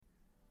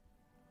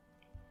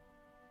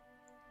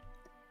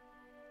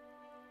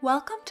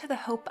Welcome to the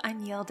Hope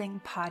Unyielding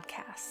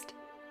podcast.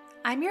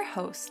 I'm your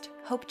host,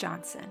 Hope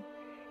Johnson,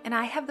 and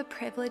I have the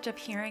privilege of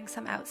hearing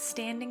some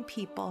outstanding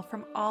people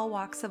from all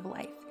walks of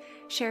life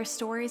share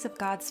stories of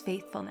God's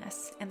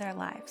faithfulness in their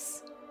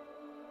lives.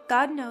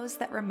 God knows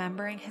that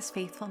remembering His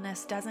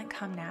faithfulness doesn't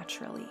come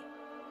naturally.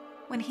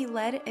 When He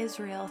led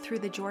Israel through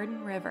the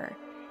Jordan River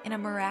in a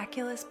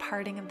miraculous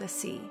parting of the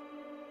sea,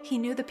 He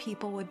knew the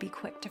people would be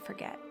quick to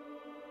forget.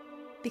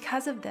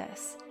 Because of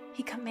this,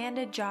 He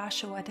commanded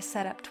Joshua to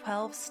set up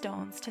 12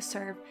 stones to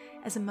serve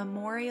as a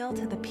memorial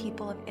to the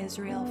people of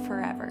Israel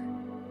forever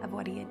of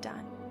what He had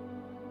done.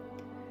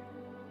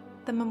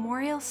 The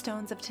memorial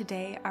stones of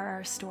today are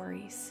our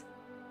stories.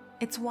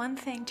 It's one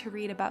thing to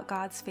read about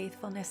God's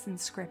faithfulness in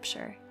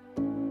Scripture.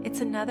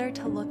 It's another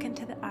to look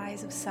into the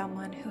eyes of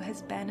someone who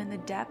has been in the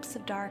depths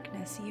of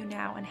darkness you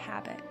now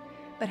inhabit,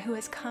 but who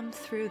has come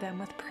through them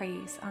with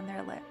praise on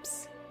their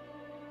lips.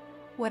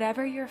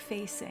 Whatever you're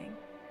facing,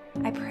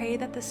 I pray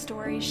that the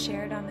stories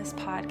shared on this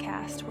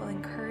podcast will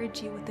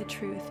encourage you with the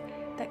truth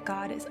that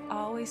God is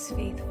always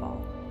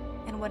faithful,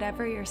 and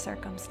whatever your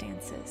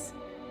circumstances,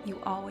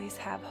 you always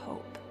have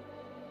hope.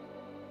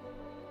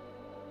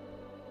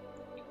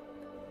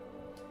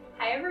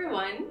 Hi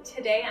everyone,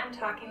 today I'm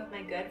talking with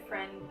my good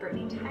friend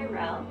Brittany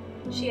Tyrell.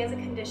 She has a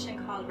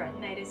condition called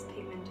retinitis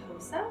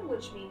pigmentosa,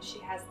 which means she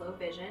has low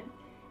vision,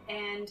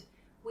 and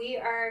we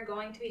are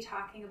going to be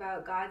talking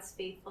about God's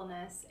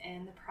faithfulness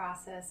in the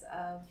process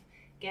of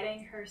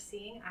getting her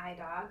seeing eye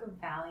dog,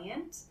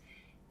 Valiant.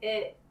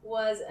 It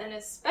was an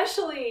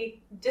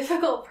especially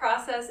difficult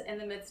process in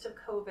the midst of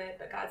COVID,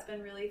 but God's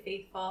been really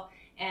faithful,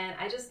 and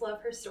I just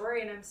love her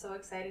story, and I'm so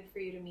excited for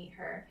you to meet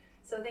her.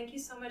 So thank you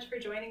so much for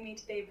joining me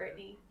today,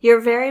 Brittany. You're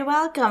very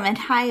welcome, and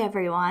hi,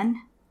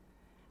 everyone.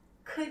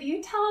 Could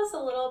you tell us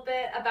a little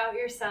bit about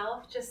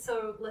yourself, just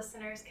so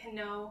listeners can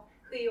know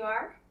who you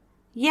are?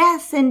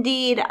 Yes,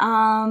 indeed.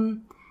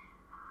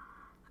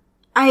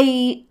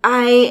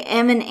 I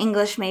am an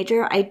English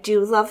major. I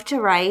do love to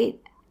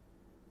write.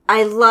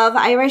 I love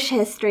Irish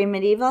history,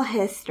 medieval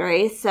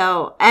history.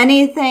 So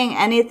anything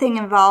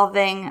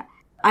involving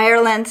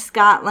Ireland,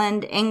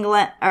 Scotland,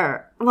 England,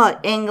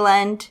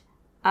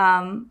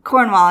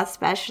 Cornwall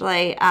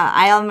especially,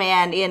 Isle of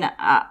Man.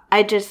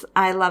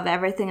 I love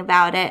everything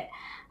about it.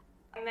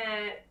 I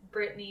met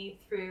Brittany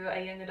through a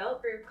young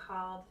adult group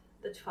called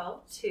the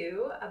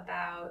 12-2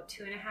 about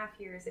 2.5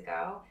 years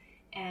ago.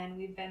 And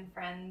we've been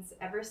friends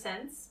ever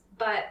since.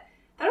 But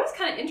that was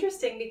kind of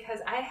interesting because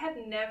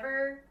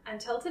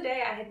until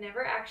today, I had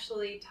never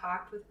actually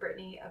talked with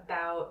Brittany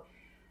about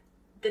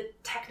the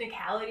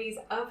technicalities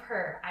of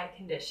her eye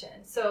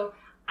condition. So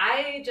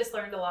I just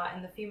learned a lot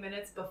in the few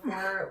minutes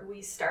before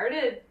we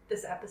started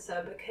this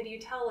episode. But could you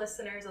tell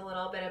listeners a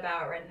little bit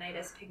about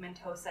retinitis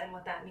pigmentosa and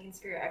what that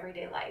means for your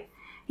everyday life?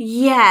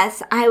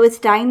 Yes, I was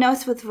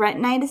diagnosed with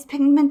retinitis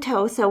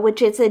pigmentosa,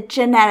 which is a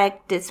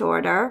genetic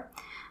disorder.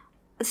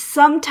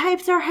 Some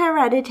types are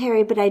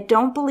hereditary, but I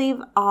don't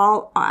believe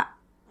all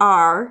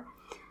are.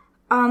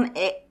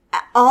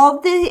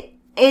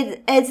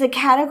 It's a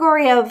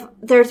category of,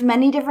 there's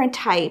many different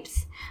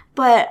types,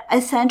 but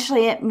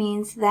essentially it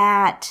means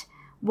that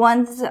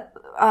one's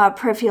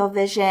peripheral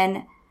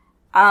vision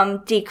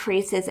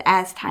decreases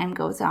as time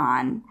goes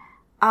on.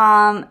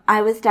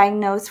 I was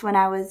diagnosed when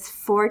I was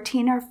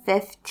 14 or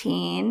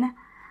 15,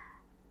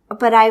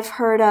 but I've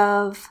heard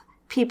of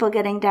people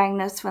getting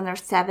diagnosed when they're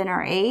 7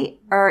 or 8,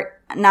 or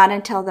not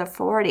until they're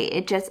 40.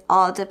 It just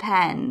all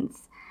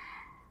depends.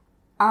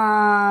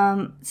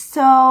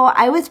 So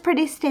I was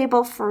pretty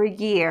stable for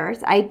years.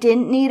 I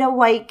didn't need a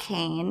white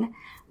cane,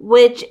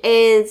 which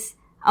is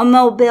a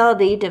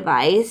mobility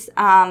device.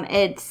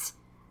 It's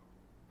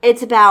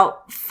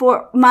about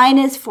mine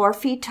is 4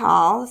 feet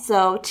tall,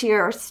 so to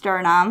your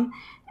sternum,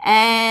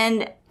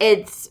 and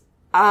it's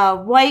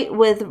white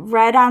with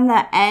red on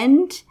the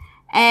end.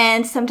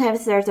 And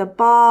sometimes there's a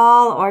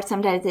ball, or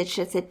sometimes it's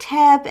just a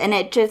tip, and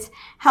it just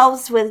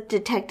helps with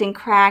detecting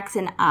cracks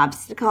and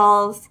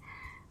obstacles.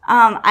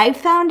 I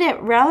found it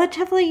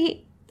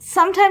relatively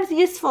sometimes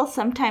useful,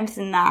 sometimes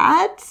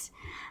not.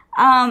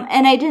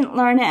 And I didn't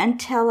learn it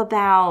until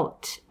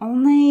about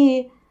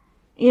only,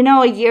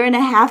 a year and a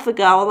half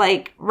ago,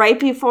 like right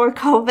before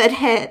COVID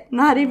hit,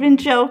 not even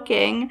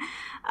joking.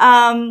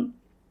 And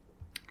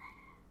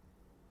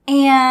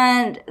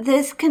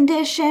this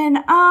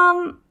condition,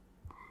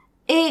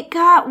 it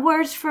got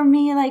worse for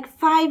me like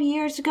 5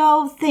 years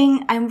ago.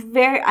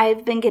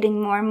 I've been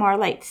getting more and more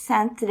light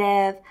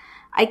sensitive.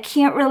 I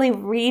can't really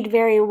read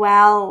very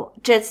well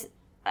just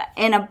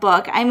in a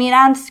book. I mean,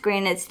 on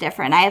screen it's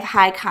different. I have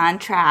high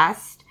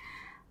contrast,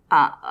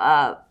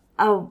 a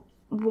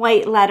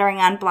white lettering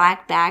on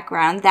black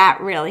background. That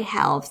really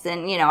helps.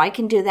 And, I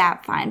can do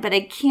that fine, but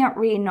I can't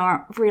read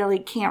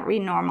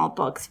normal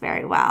books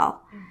very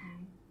well. Mm-hmm.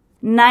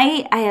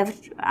 Night,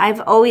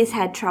 I've always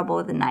had trouble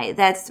with the night.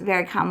 That's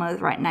very common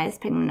with retinitis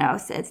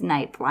pigmentosa. It's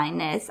night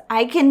blindness.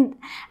 I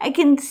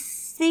can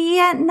see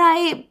at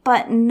night,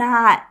 but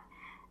not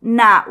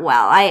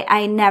well.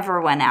 I never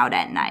went out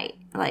at night.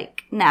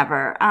 Like,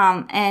 never.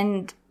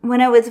 And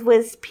when I was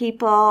with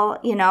people,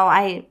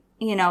 I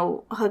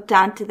hooked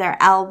onto their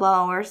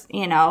elbow or,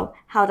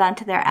 held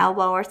onto their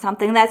elbow or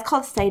something. That's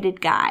called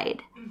sighted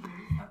guide.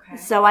 Mm-hmm. Okay.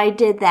 So I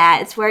did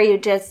that. It's where you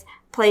just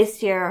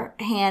place your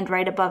hand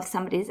right above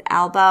somebody's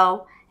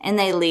elbow and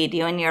they lead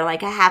you and you're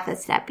like a half a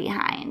step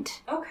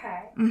behind.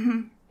 Okay.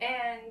 Mm-hmm.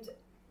 And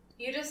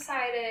you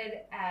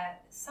decided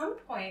at some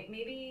point,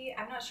 maybe,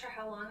 I'm not sure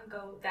how long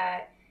ago,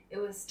 that it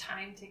was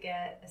time to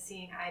get a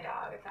seeing eye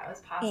dog, if that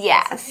was possible.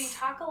 Yes. So can you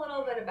talk a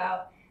little bit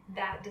about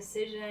that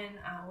decision?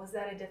 Was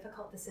that a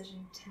difficult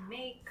decision to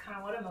make? Kind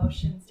of what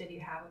emotions did you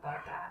have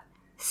about that?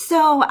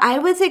 So I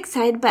was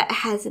excited but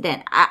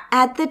hesitant.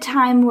 At the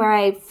time where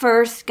I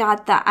first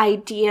got the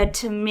idea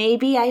to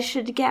maybe I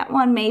should get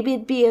one, maybe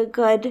it'd be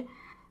would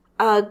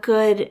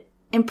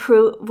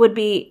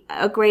be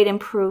a great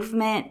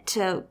improvement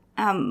to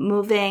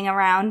moving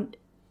around,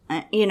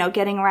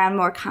 getting around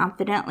more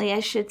confidently, I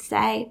should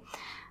say,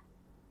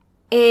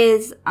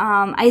 is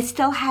I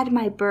still had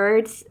my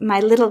birds, my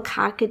little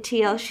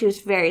cockatiel. She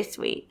was very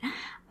sweet.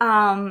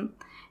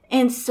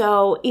 And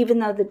so even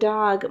though the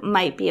dog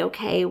might be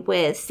okay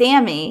with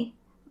Sammy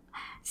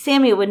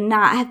would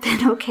not have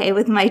been okay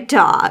with my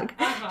dog.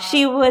 Uh-huh.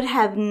 She would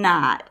have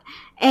not.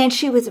 And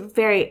she was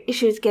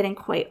getting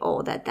quite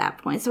old at that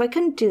point. So I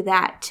couldn't do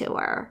that to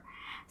her.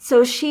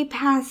 So she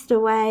passed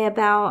away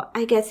about,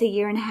 I guess, 1.5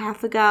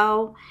 years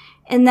ago.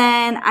 And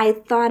then I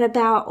thought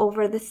about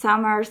over the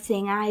summer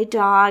seeing eye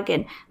dog,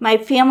 and my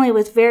family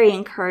was very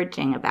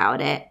encouraging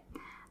about it.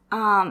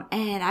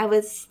 And I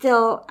was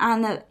still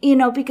on the,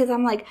 because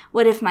I'm like,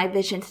 what if my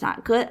vision's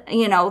not good?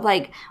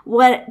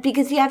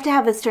 Because you have to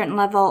have a certain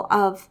level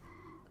of,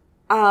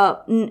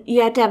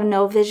 you have to have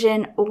no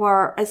vision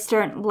or a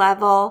certain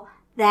level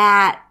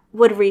that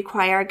would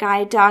require a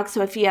guide dog.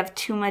 So if you have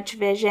too much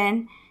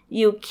vision,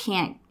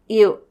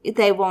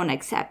 they won't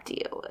accept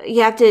you.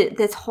 You have to,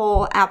 this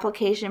whole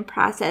application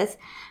process,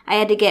 I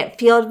had to get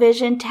field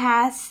vision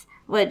tests,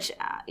 which,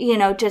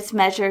 just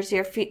measures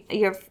your field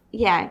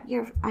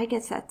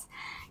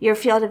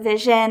of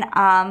vision.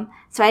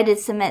 So I had to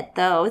submit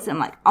those. I'm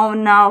like, oh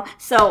no.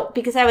 So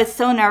because I was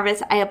so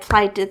nervous, I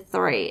applied to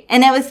 3.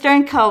 And it was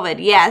during COVID.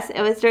 Yes,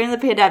 it was during the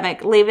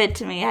pandemic. Leave it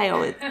to me. I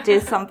always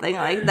do something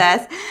like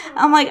this.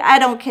 I'm like, I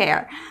don't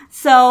care.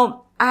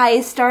 So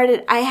I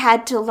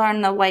had to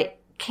learn the white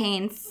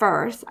cane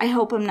first. I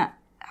hope I'm not,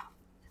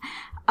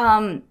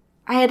 I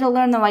had to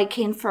learn the white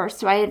cane first.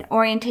 So I had an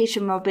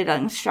orientation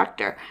mobility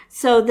instructor.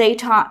 So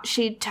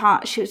she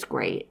was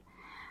great.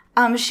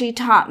 She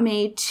taught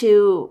me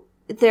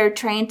they're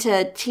trained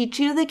to teach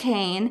you the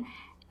cane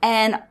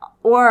and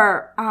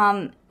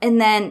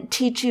then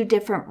teach you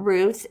different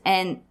routes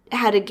and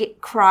how to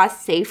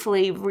cross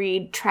safely,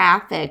 read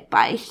traffic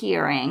by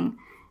hearing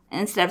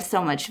instead of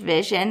so much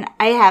vision.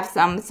 I have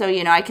some, so,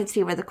 I can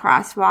see where the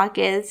crosswalk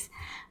is,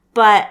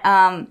 but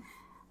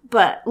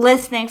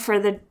listening for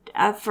the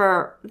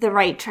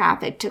right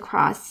traffic to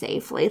cross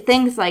safely,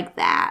 things like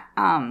that.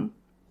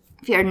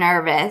 If you're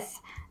nervous,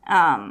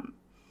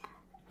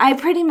 I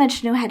pretty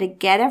much knew how to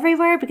get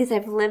everywhere because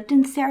I've lived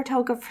in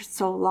Saratoga for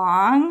so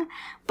long.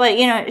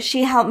 But,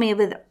 she helped me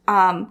with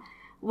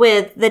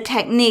the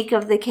technique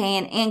of the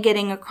cane and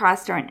getting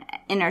across certain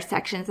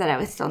intersections that I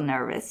was still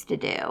nervous to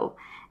do.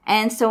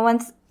 And so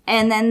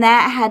and then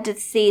that had to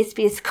cease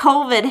because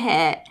COVID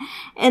hit.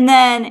 And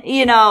then,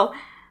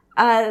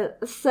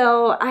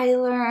 so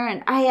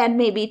I had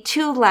maybe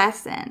 2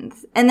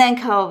 lessons and then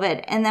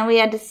COVID, and then we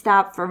had to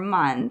stop for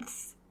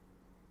months.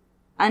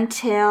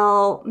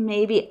 Until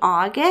maybe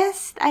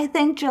August, I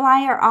think,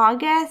 July or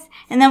August.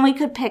 And then we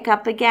could pick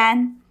up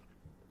again.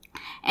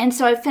 And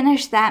so I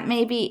finished that,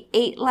 maybe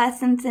 8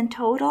 lessons in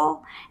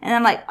total. And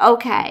I'm like,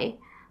 okay.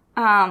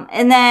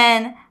 And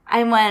then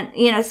I went,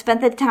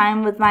 spent the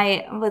time with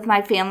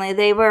my family.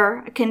 They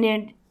were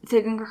continuing to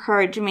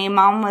encourage me.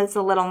 Mom was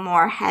a little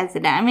more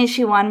hesitant. I mean,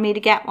 she wanted me to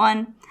get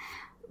one.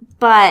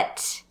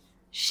 But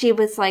she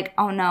was like,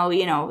 oh no,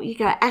 you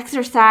gotta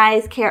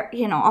exercise, care,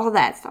 all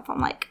that stuff. I'm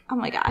like, oh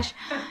my gosh.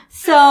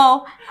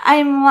 So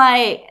I'm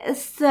like,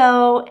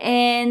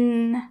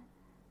 in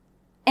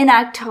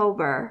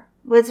October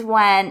was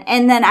when,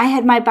 and then I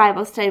had my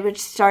Bible study,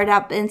 which started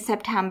up in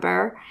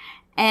September,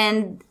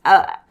 and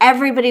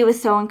everybody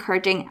was so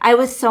encouraging. I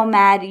was so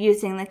mad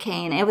using the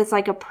cane. It was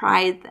like a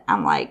pride.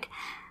 I'm like,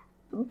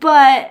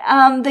 but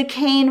the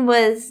cane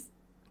was,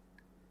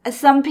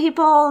 some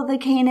people, the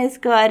cane is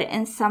good,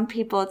 and some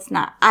people it's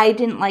not. I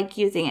didn't like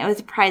using it. It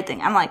was a pride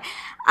thing. I'm like,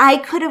 I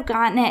could have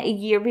gotten it 1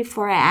 year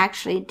before I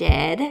actually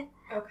did.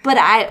 Okay.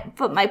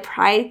 But my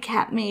pride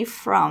kept me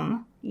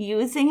from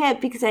using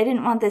it because I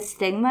didn't want the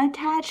stigma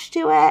attached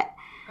to it.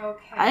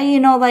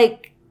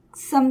 Okay.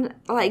 Some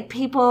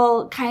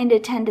people kind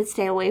of tend to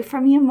stay away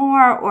from you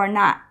more or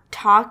not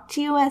talk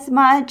to you as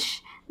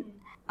much,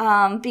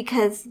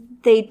 because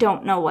they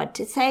don't know what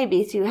to say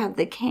because you have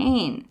the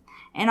cane.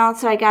 And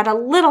also I got a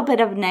little bit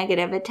of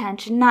negative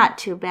attention, not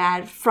too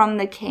bad, from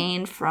the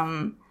cane,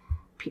 from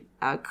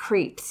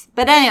creeps.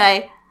 But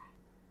anyway,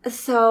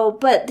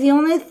 but the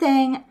only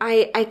thing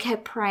I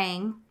kept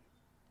praying,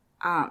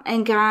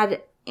 And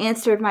God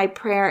answered my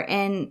prayer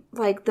in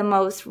like the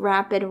most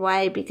rapid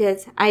way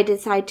because I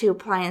decided to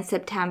apply in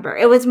September.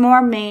 It was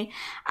more me.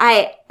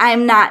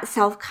 I'm not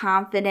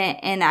self-confident,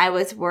 and I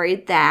was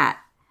worried that,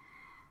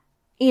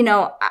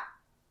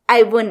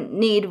 I wouldn't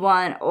need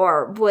one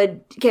or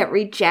would get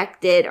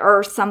rejected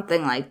or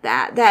something like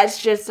that.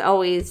 That's just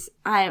always,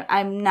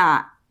 I'm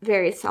not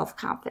very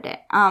self-confident.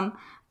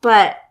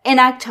 But in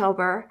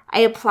October,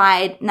 I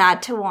applied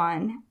not to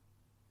one,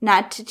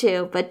 not to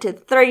two, but to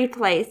 3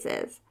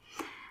 places.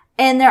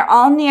 And they're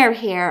all near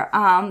here.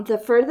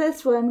 The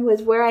furthest one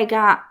was where I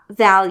got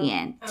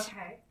Valiant.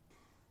 Okay.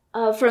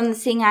 From the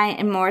Seeing Eye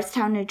in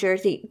Morristown, New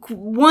Jersey.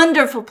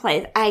 Wonderful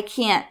place. I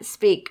can't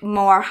speak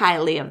more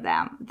highly of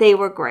them. They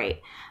were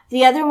great.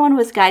 The other one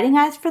was Guiding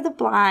Eyes for the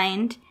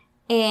Blind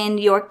in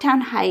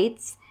Yorktown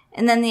Heights.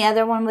 And then the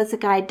other one was the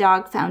Guide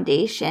Dog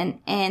Foundation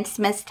in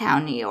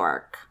Smithtown, New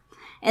York.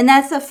 And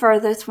that's the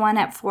furthest one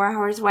at 4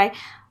 hours away.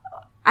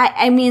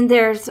 I mean,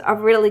 there's a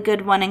really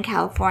good one in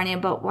California,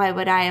 but why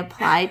would I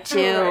apply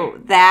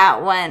to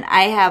that one?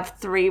 I have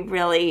 3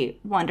 really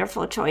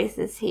wonderful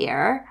choices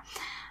here.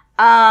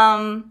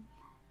 And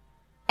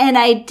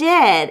I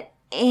did,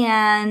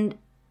 and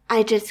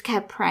I just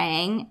kept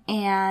praying,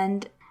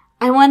 and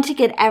I wanted to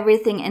get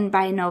everything in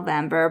by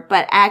November,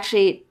 but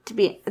actually,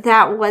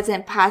 that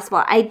wasn't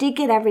possible. I did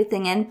get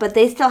everything in, but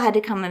they still had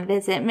to come and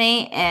visit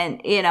me,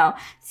 and,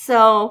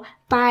 so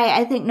by,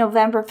 I think,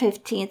 November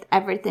 15th,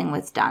 everything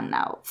was done,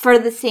 though, for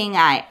the Seeing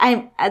Eye.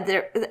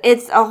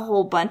 It's a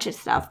whole bunch of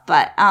stuff,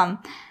 but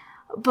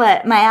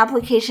my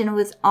application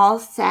was all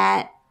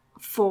set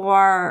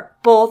for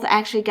both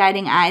actually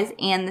Guiding Eyes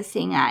and the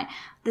Seeing Eye.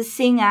 The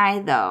Seeing Eye,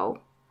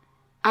 though,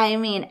 I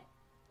mean,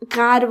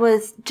 God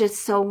was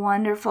just so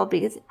wonderful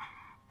because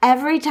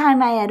every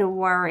time I had to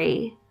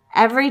worry,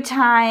 every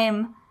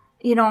time,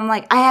 I'm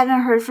like, I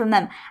haven't heard from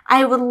them,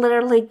 I would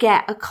literally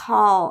get a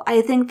call.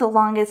 I think the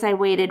longest I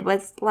waited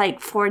was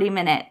like 40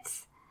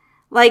 minutes.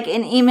 Like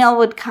an email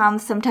would come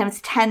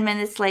sometimes 10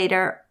 minutes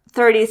later,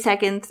 30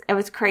 seconds. It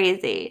was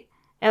crazy.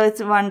 It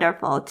was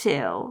wonderful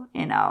too,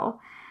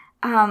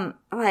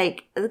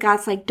 like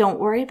God's like, don't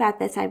worry about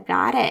this. I've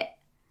got it.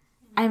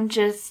 I'm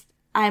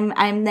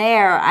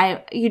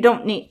there.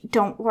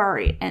 Don't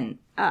worry. And,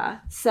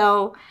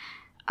 so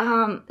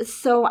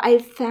I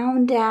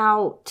found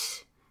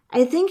out,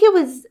 I think it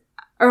was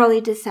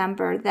early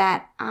December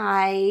that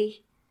I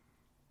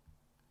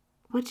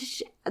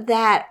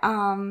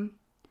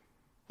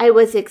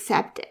was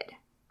accepted.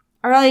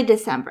 Early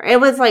December. It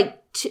was like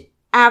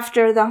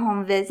after the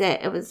home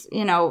visit. It was,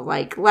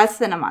 like less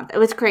than a month. It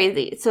was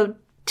crazy. So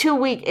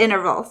 2-week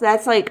intervals.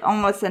 That's like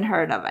almost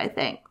unheard of, I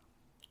think.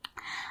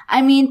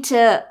 I mean,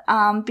 to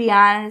be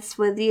honest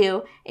with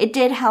you, it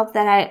did help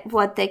that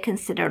what they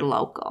consider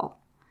local.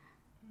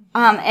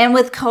 And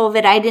with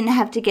COVID, I didn't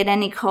have to get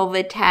any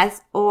COVID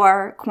tests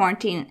or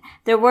quarantine.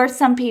 There were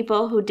some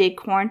people who did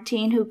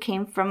quarantine who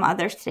came from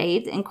other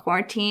states and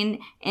quarantine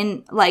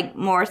in like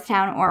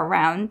Morristown or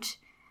around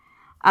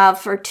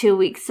for 2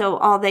 weeks. So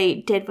all they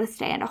did was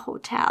stay in a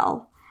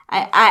hotel.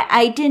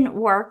 I didn't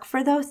work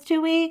for those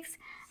 2 weeks.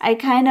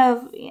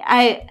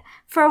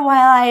 For a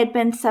while I had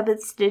been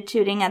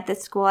substituting at the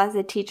school as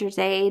a teacher's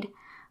aide,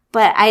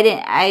 but I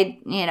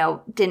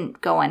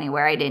didn't go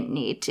anywhere. I didn't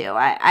need to.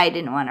 I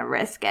didn't want to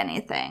risk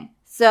anything.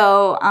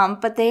 So,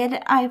 but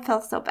I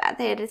felt so bad.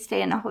 They had to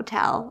stay in a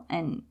hotel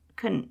and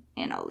couldn't,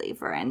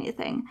 leave or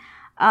anything.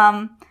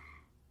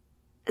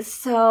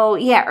 So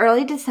yeah,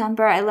 early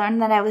December, I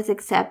learned that I was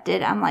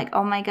accepted. I'm like,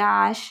 oh my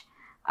gosh.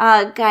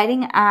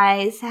 Guiding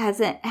Eyes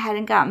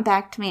hadn't gotten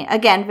back to me.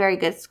 Again, very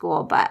good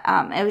school, but,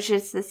 it was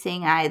just the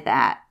Seeing Eye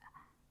that,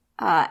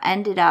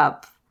 ended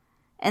up.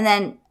 And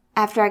then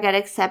after I got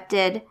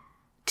accepted,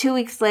 2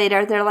 weeks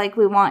later, they're like,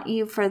 we want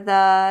you for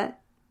the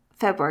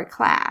February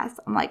class.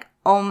 I'm like,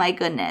 oh my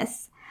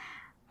goodness.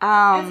 It's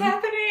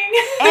happening.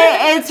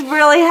 It's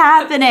really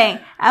happening.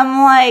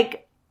 I'm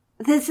like,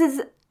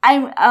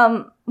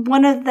 I'm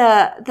one of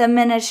the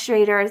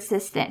administrator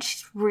assistant.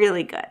 She's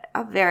really good.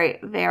 Very,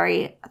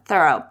 very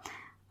thorough.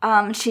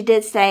 She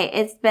did say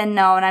it's been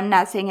known. I'm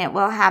not saying it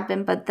will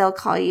happen, but they'll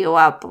call you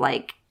up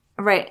like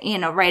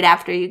right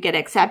after you get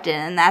accepted.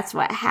 And that's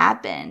what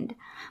happened.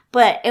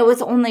 But it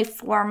was only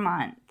 4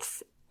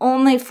 months.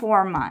 Only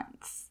 4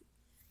 months.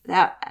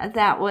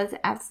 That was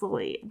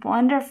absolutely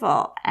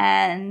wonderful.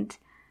 And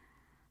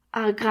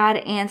God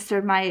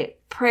answered my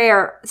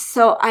prayer,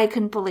 so I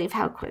couldn't believe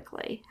how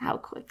quickly.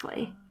 That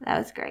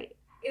was great.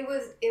 It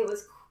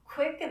was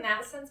quick in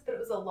that sense, but it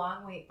was a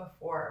long wait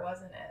before,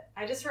 wasn't it?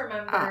 I just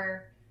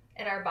remember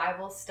in our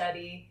Bible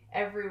study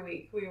every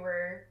week we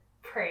were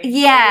praying for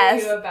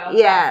you about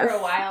that for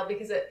a while,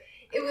 because it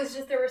was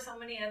just, there were so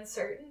many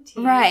uncertainties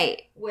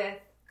with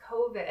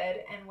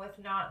COVID and with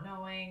not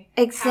knowing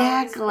how is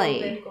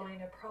COVID going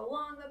to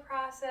prolong the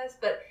process.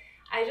 But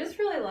I just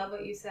really love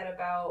what you said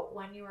about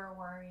when you were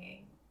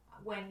worrying,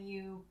 when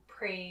you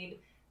prayed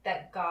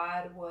that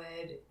God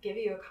would give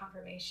you a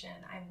confirmation.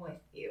 I'm with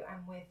you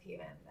in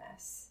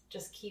this.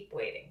 Just keep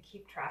waiting,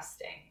 keep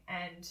trusting.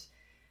 And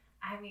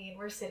I mean,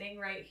 we're sitting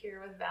right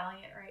here with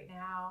Valiant right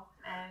now,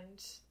 and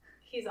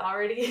he's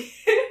already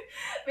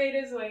made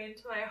his way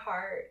into my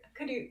heart.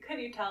 Could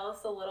you tell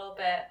us a little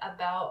bit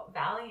about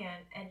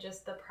Valiant and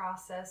just the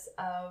process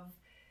of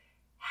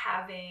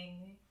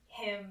having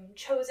him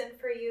chosen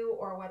for you,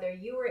 or whether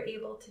you were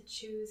able to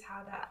choose,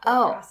 how that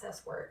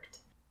process worked?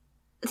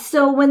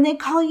 So when they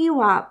call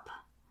you up,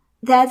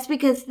 that's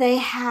because they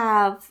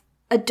have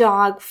a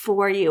dog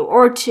for you,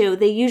 or two.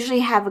 They usually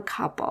have a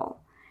couple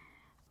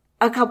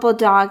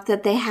dogs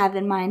that they have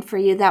in mind for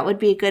you. That would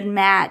be a good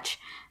match,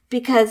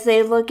 because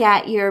they look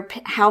at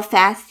how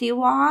fast you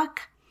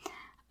walk.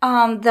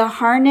 The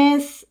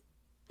harness,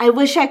 I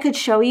wish I could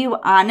show you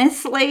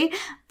honestly,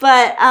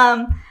 but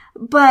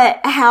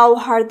how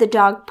hard the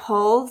dog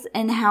pulls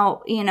and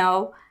how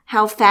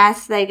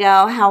fast they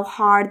go, how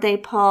hard they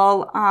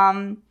pull,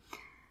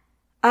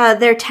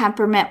 their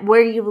temperament,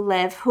 where you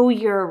live, who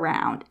you're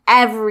around,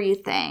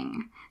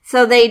 everything.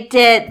 So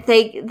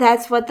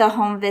that's what the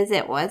home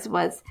visit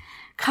was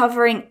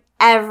covering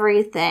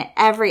everything,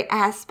 every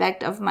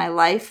aspect of my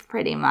life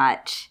pretty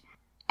much.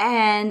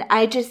 And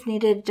I just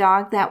needed a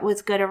dog that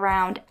was good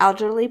around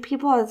elderly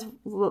people as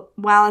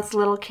well as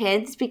little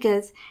kids,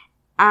 because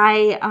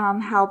I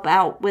help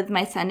out with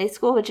my Sunday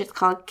school, which is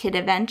called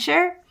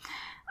Kidventure,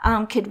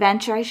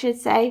 I should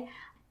say.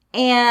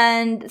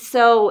 And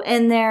so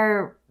in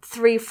their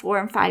 3, 4,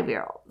 and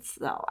 5-year-olds,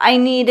 though, I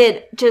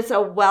needed just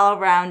a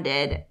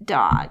well-rounded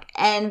dog,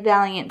 and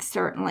Valiant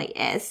certainly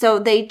is. So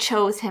they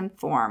chose him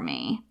for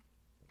me.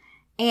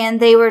 And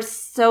they were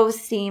so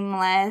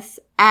seamless.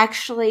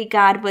 Actually,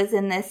 God was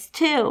in this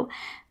too,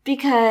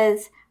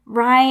 because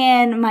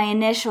Ryan, my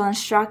initial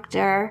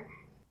instructor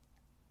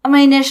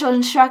I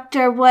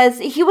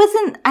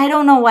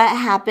don't know what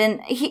happened.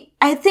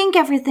 I think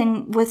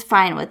everything was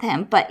fine with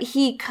him, but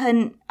he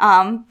couldn't,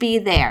 be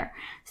there.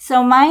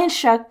 So my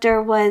instructor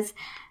was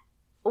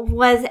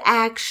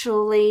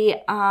actually,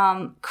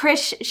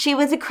 she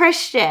was a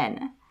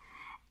Christian.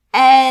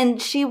 And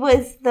she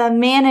was the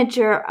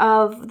manager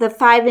of the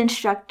 5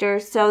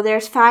 instructors. So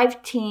there's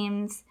 5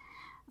 teams,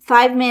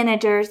 5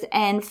 managers,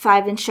 and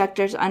 5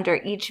 instructors under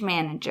each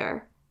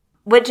manager,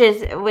 which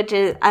is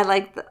I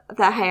like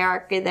the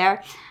hierarchy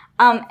there.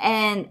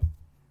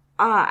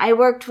 I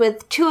worked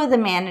with 2 of the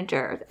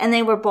managers, and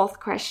they were both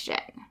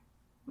Christian,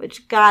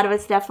 which God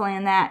was definitely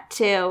in that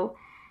too.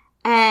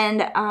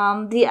 And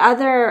the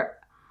other,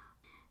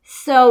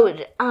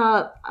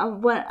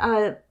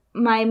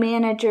 my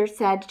manager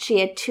said she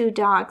had 2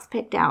 dogs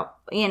picked out,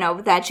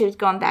 that she was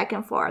going back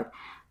and forth.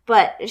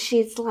 But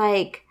she's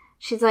like,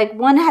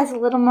 one has a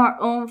little more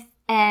oomph,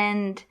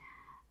 and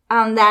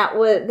that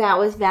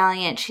was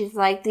Valiant. She's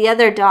like, the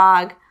other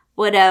dog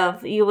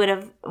you would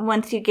have,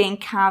 once you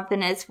gained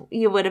confidence,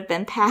 you would have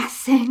been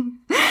passing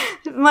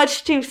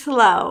much too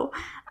slow.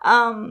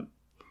 And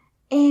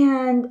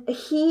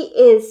he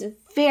is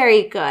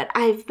very good.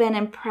 I've been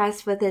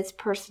impressed with his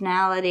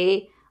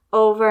personality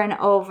over and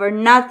over.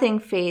 Nothing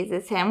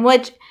phases him,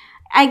 which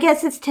I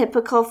guess is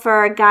typical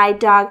for a guide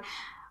dog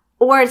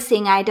or a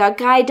seeing eye dog.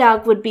 Guide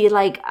dog would be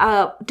like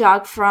a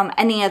dog from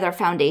any other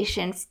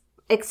foundation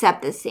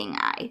except the seeing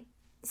eye.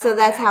 So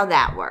that's how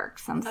that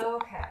works.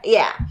 Okay.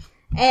 Yeah.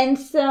 And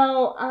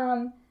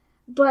so,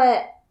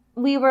 but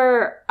we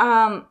were,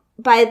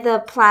 by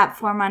the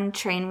platform on a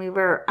train, we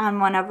were on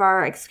one of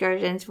our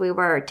excursions, we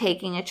were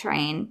taking a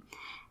train.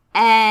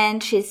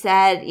 And she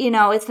said,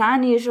 it's not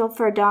unusual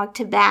for a dog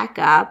to back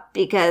up,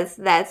 because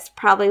that's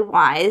probably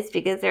wise,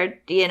 because they're,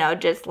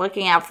 just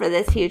looking out for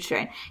this huge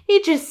train.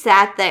 He just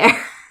sat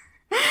there.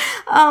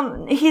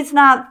 He's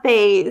not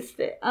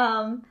fazed.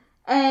 And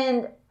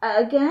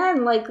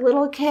again, like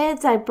little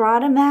kids, I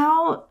brought him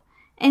out,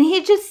 and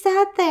he just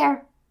sat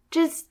there,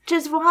 just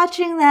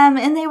watching them,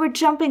 and they were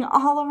jumping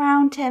all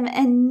around him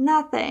and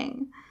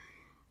nothing.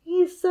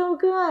 He's so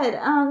good.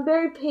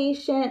 Very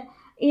patient.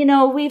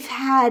 We've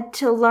had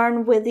to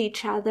learn with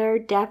each other,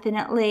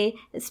 definitely,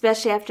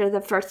 especially after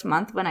the first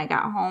month when I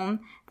got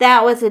home.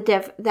 That was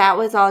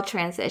all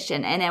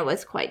transition, and it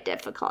was quite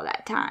difficult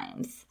at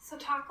times. So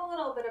talk a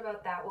little bit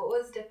about that. What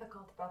was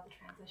difficult about the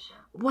transition?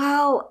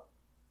 Well,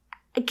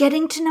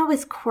 getting to know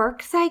his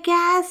quirks, I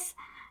guess.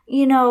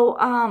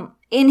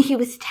 And he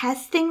was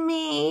testing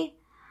me.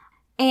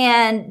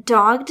 And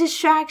dog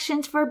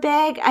distractions were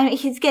big. I mean,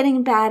 he's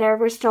getting better.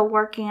 We're still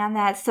working on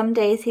that. Some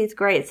days he's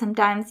great,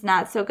 sometimes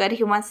not so good.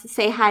 He wants to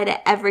say hi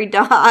to every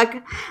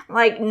dog.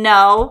 Like,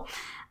 no.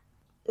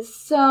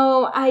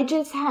 So I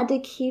just had to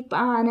keep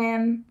on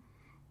him.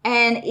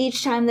 And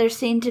each time there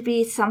seemed to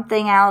be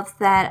something else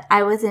that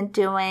I wasn't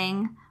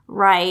doing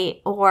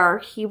right, or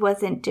he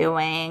wasn't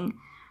doing.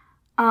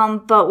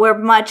 But we're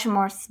much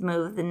more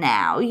smooth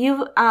now.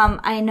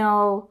 I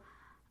know...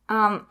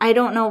 I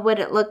don't know what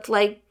it looked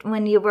like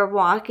when you were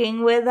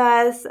walking with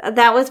us.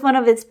 That was one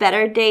of his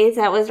better days.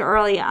 That was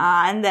early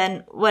on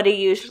than what he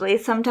usually.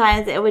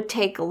 Sometimes it would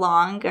take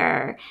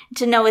longer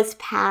to know his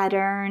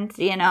patterns,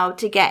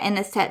 to get in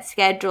a set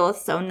schedule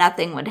so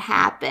nothing would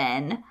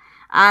happen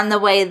on the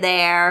way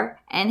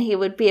there. And he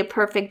would be a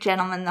perfect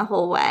gentleman the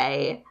whole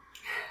way.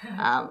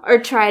 Or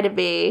try to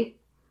be.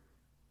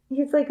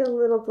 He's like a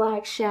little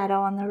black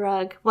shadow on the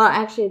rug. Well,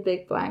 actually a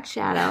big black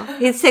shadow.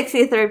 He's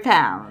 63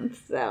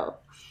 pounds, so.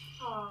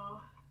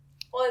 Oh.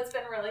 Well, it's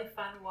been really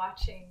fun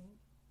watching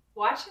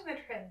the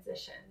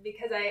transition,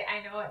 because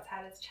I know it's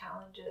had its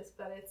challenges,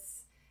 but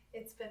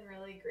it's been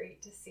really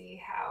great to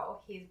see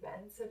how he's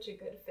been such a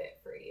good fit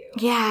for you.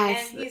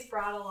 Yes. And he's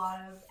brought a lot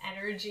of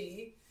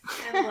energy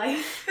and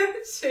life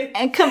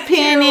and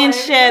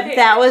companionship.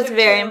 That was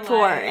very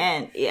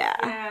important.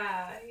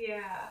 Yeah.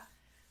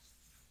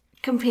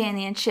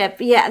 Companionship.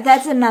 Yeah,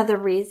 that's another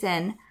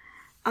reason.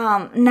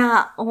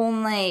 Not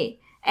only,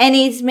 and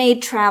he's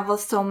made travel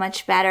so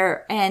much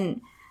better,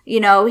 and, you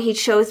know, he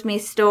shows me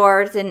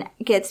stores and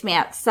gets me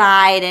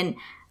outside, and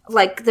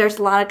like there's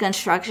a lot of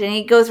construction.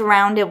 He goes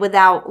around it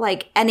without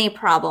like any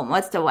problem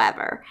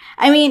whatsoever.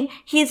 I mean,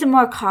 he's a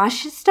more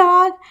cautious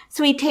dog,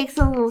 so he takes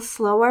a little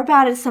slower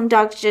about it. Some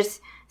dogs just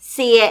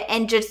see it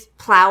and just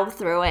plow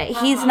through it.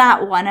 He's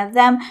not one of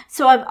them.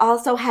 So I've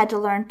also had to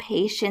learn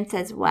patience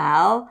as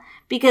well,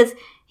 because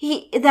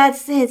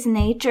that's his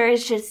nature,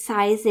 is just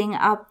sizing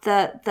up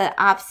the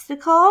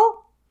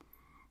obstacle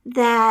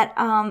that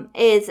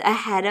is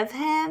ahead of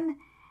him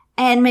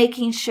and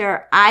making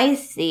sure I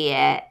see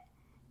it.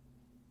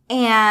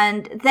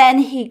 And then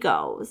he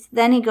goes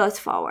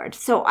forward.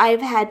 So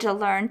I've had to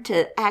learn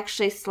to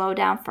actually slow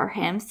down for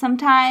him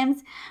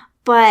sometimes,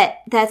 but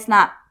that's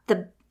not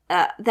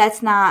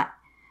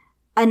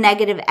a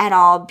negative at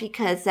all,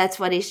 because that's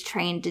what he's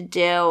trained to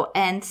do.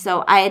 And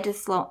so I had to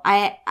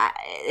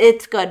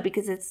it's good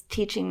because it's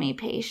teaching me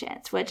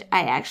patience, which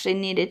I actually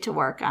needed to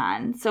work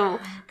on. So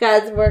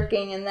God's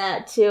working in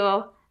that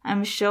too,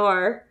 I'm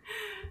sure.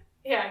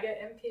 Yeah, I get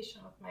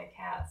impatient with my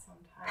cat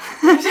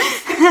sometimes.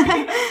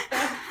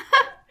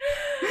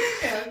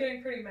 Yeah, I was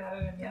getting pretty mad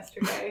at him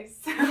yesterday.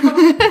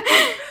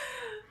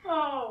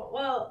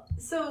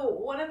 So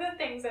one of the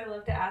things I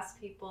love to ask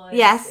people is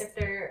if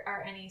there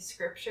are any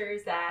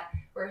scriptures that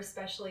were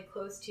especially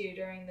close to you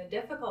during the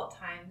difficult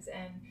times,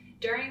 and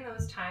during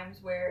those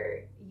times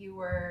where you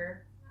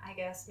were, I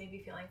guess,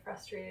 maybe feeling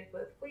frustrated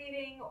with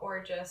waiting,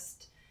 or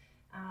just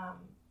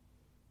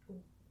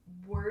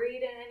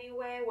worried in any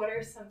way. What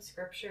are some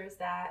scriptures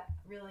that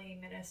really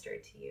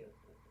ministered to you?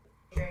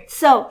 Great.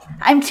 So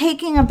I'm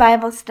taking a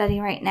Bible study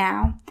right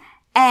now,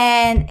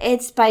 and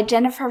it's by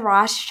Jennifer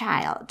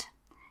Rothschild.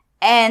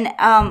 And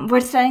we're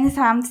studying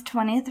Psalms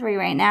 23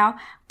 right now.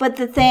 But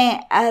the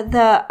thing,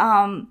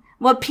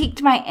 what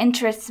piqued my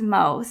interest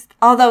most,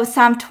 although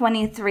Psalm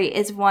 23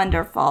 is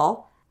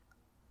wonderful,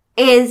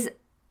 is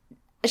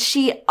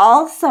she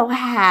also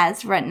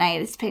has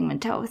retinitis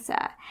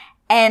pigmentosa.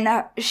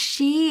 And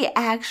she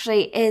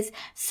actually is,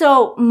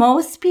 so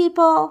most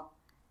people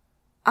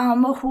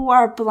who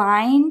are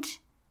blind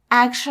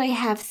actually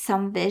have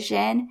some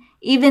vision,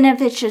 even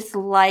if it's just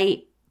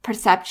light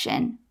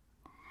perception.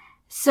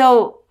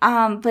 So,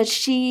 but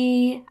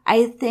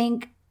I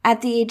think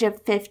at the age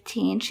of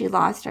 15, she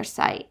lost her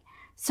sight.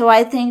 So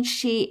I think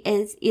she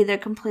is either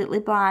completely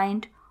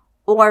blind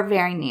or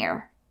very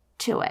near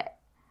to it.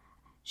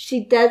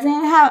 She doesn't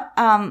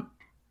have,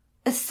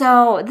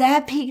 so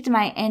that piqued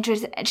my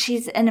interest.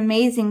 She's an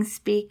amazing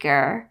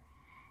speaker.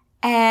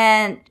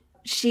 And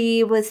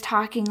she was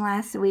talking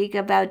last week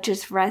about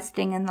just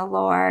resting in the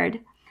Lord.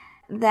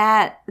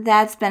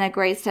 That's been a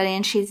great study,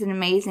 and she's an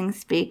amazing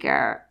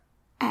speaker.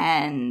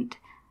 And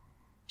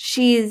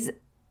she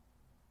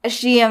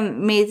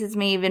amazes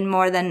me even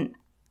more than,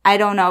 I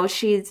don't know,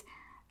 she's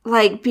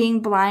like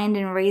being blind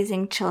and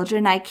raising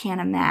children. I can't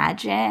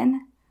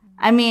imagine.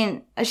 I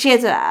mean,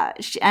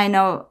 I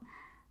know,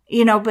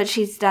 you know, but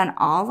she's done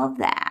all of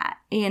that,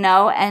 you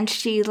know, and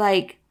she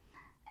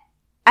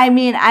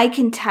I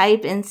can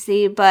type and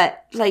see,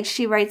 but like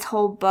she writes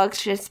whole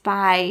books just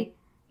by,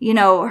 you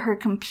know, her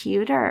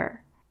computer.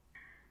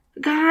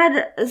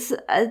 God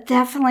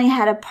definitely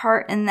had a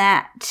part in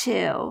that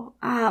too.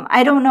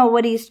 I don't know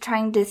what he's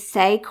trying to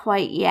say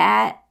quite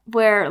yet.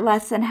 We're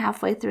less than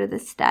halfway through the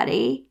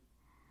study.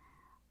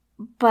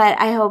 But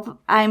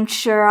I'm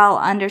sure I'll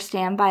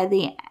understand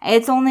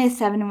it's only a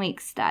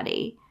 7-week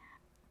study.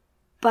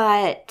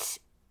 But,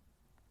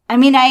 I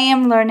mean, I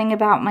am learning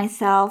about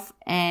myself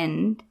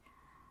and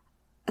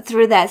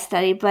through that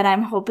study, but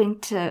I'm hoping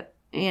to,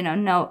 you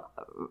know,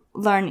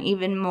 learn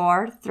even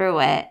more through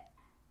it.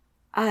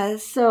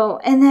 And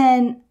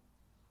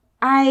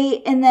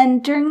then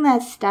during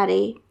that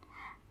study,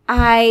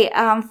 I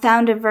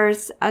found a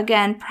verse,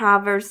 again,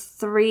 Proverbs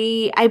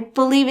 3, I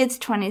believe it's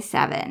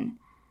 27.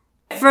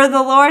 For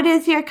the Lord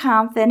is your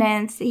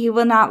confidence, he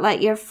will not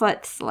let your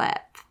foot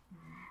slip.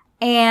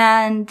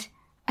 And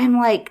I'm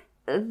like,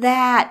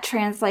 that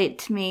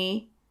translates to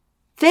me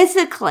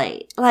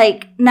physically,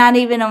 like not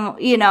even,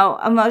 you know,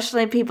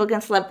 emotionally people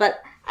can slip,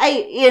 but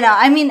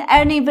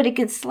anybody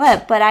can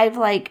slip, but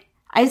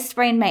I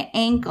sprained my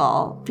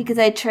ankle because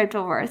I tripped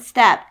over a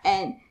step,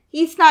 and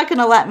Valiant's not going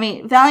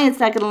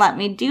to let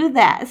me do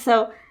that.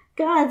 So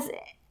God's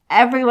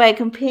every way,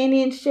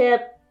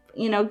 companionship,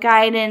 you know,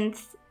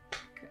 guidance,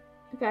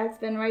 God's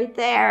been right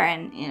there,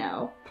 and, you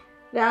know,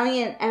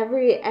 Valiant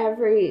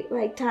every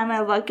like time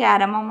I look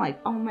at him, I'm like,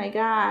 oh my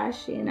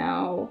gosh,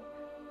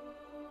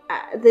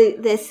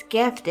 this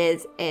gift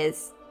is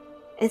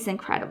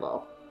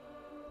incredible.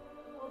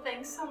 Well,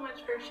 thanks so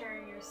much for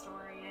sharing your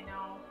story. I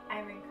know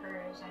I'm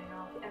encouraged. I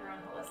know everyone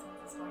who listens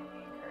is going to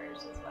be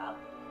encouraged as well.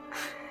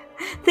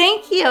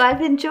 Thank you.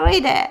 I've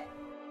enjoyed it.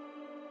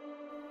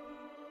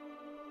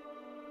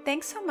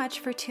 Thanks so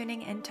much for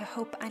tuning in to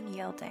Hope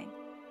Unyielding.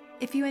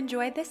 If you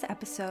enjoyed this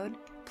episode,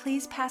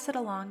 please pass it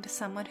along to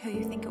someone who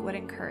you think it would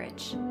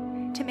encourage.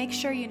 To make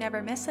sure you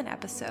never miss an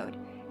episode,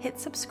 hit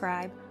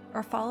subscribe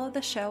or follow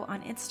the show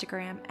on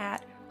Instagram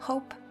at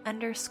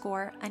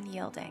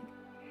hope_unyielding.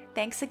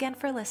 Thanks again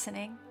for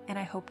listening, and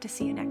I hope to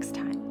see you next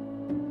time.